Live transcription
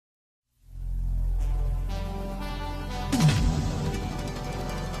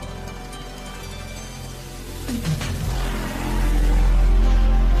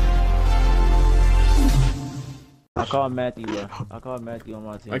call Matthew. I call Matthew on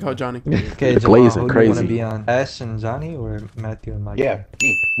my team. I call Johnny. Okay, It's Jamal, blazing who do you crazy. want to be on? Ash and Johnny or Matthew and Mike? Yeah,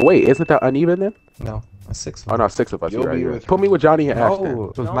 me. Wait, isn't that uneven then? No, a 6. Oh no, 6 of us. You'll You're right, be you're with- right. Put me with Johnny and Ash then. Oh,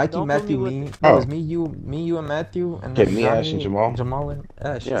 it was Don't- Mikey, don't put Matthew, me me. with- No, it Oh. was me, you, and Matthew, and Okay, then me, Johnny, Ash, and Jamal. Jamal and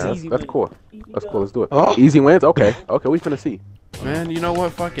Ash. Yeah, easy that's win. cool. Easy That's go. cool. Let's do it. Oh. Easy wins. Okay, okay, we finna see. Man, you know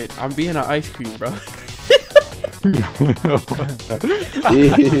what? Fuck it. I'm being an ice cream, bro. What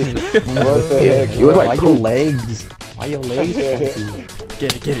the heck? You look Why like your poop. legs? Why your legs?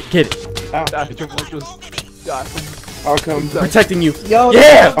 Get it, get it, get it. Ow. How come? Protecting you. Yo,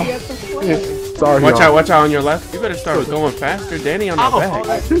 Yeah! Sorry, Watch y'all. out, watch out on your left. You better start going faster. Danny on the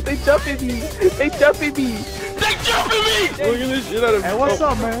back. They jumping me. They jumping me. Look at this shit out of Hey, what's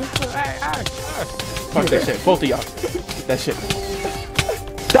up, man? Fuck that shit. Both of y'all. That shit.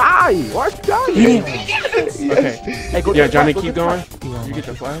 Die. Why you dying? Okay. Hey, go Yeah, get Johnny, the flag, keep go going. get the You get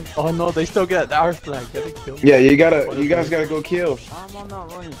the flag? Oh no, they still get our flag. Get it killed. Yeah, you guys gotta go kill. I'm not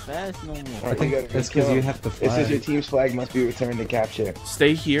running fast no more. I think it's because you have the It says your flag. team's flag must be returned to capture.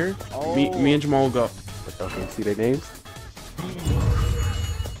 Stay here. Me and Jamal will go. flag. Okay, see their names?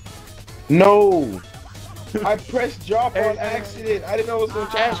 No! I pressed drop on accident. I didn't know it was gonna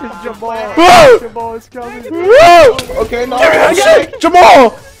Ash change. and Jamal. Whoa! Jamal is coming. Woo! Okay, no.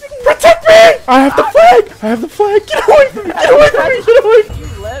 Jamal! Protect me! I have the flag! I have the flag! Get away from me! Get away from me! Get away from me!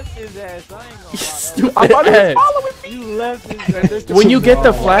 You left his ass. I ain't gonna lie. Stupid ass. You left his ass. When you get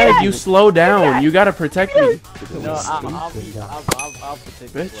the flag, you slow down. You gotta protect me. No, I'll protect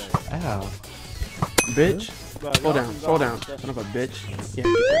the Bitch. flag. Ow. Bitch. Bro, Slow y'all- down, slow y'all- down. Son of a bitch. Yeah.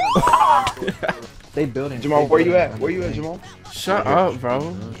 They building. Jamal, they where you building at? on Where you the at, thing. Jamal? Shut up,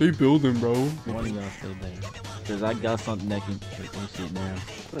 bro. They building, bro. One of y'all stay there. Cause I got something that can take that shit down.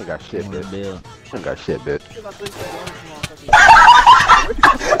 I ain't got shit, I wanna bitch. build. I ain't got shit, bitch.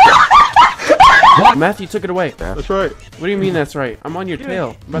 Matthew took it away. That's right. What do you mean that's right? I'm on your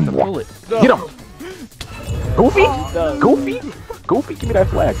tail. I'm about to pull it. Get him. Goofy? Goofy? Goofy, give me that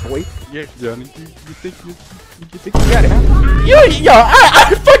flag, boy. Yeah, Johnny. You think you got it? Yo,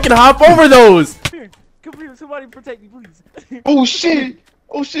 I fucking hop over those. Come here, somebody protect me, please. Oh shit!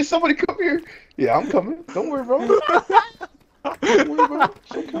 Oh shit! Somebody come here! Yeah, I'm coming. Don't worry, bro. Don't worry, bro.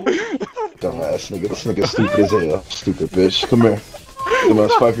 It's okay. Dumbass nigga. This nigga stupid as hell. Stupid bitch. Come here. Dumbass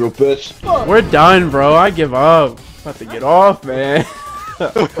 5-year-old bitch. We're done, bro. I give up. About to get off, man.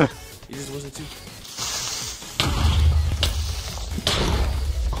 He just wasn't too.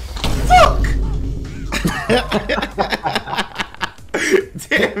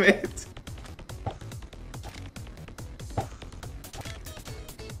 Damn it.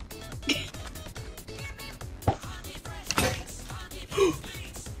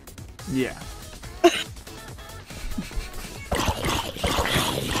 Yeah.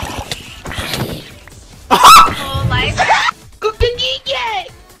 Oh my god! Kuka Gigek!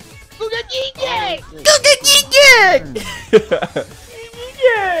 Kuka Gigek! Kuka Gigek!